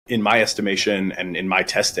in my estimation and in my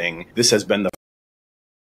testing, this has been the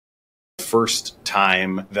first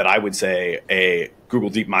time that I would say a Google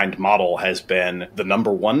DeepMind model has been the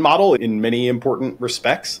 #1 model in many important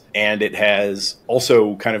respects. And it has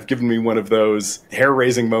also kind of given me one of those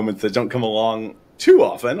hair-raising moments that don't come along too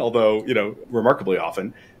often, although, remarkably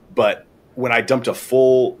often. But when I dumped a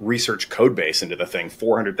full research code base into the thing,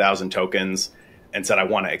 400,000 tokens, and said, I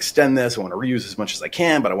want to extend this, I want to reuse as much as I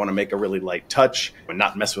can, but I want to make a really light touch and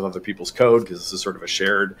not mess with other people's code because this is sort of a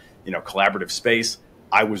shared, collaborative space.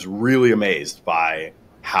 I was really amazed by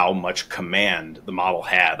how much command the model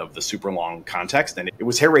had of the super long context. And it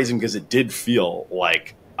was hair-raising because it did feel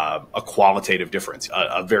like a qualitative difference,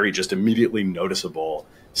 a very just immediately noticeable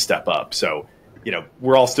step up. So,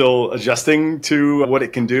 we're all still adjusting to what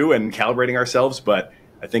it can do and calibrating ourselves. But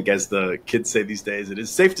I think as the kids say these days, it is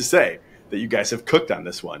safe to say that you guys have cooked on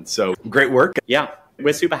this one. So great work. Yeah,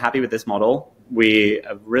 we're super happy with this model. We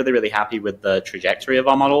are really, really happy with the trajectory of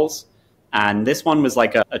our models. And this one was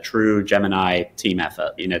like a true Gemini team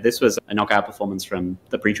effort. This was a knockout performance from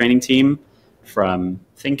the pre-training team, from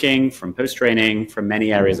thinking, from post-training, from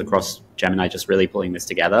many areas across Gemini, just really pulling this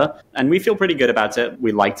together. And we feel pretty good about it.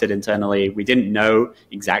 We liked it internally. We didn't know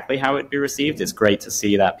exactly how it'd be received. It's great to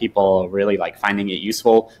see that people are really finding it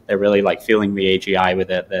useful. They're really feeling the AGI with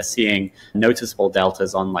it. They're seeing noticeable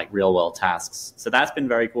deltas on real world tasks. So that's been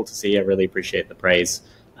very cool to see. I really appreciate the praise.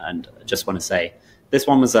 And I just want to say, this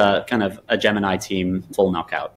one was a kind of a Gemini team full knockout.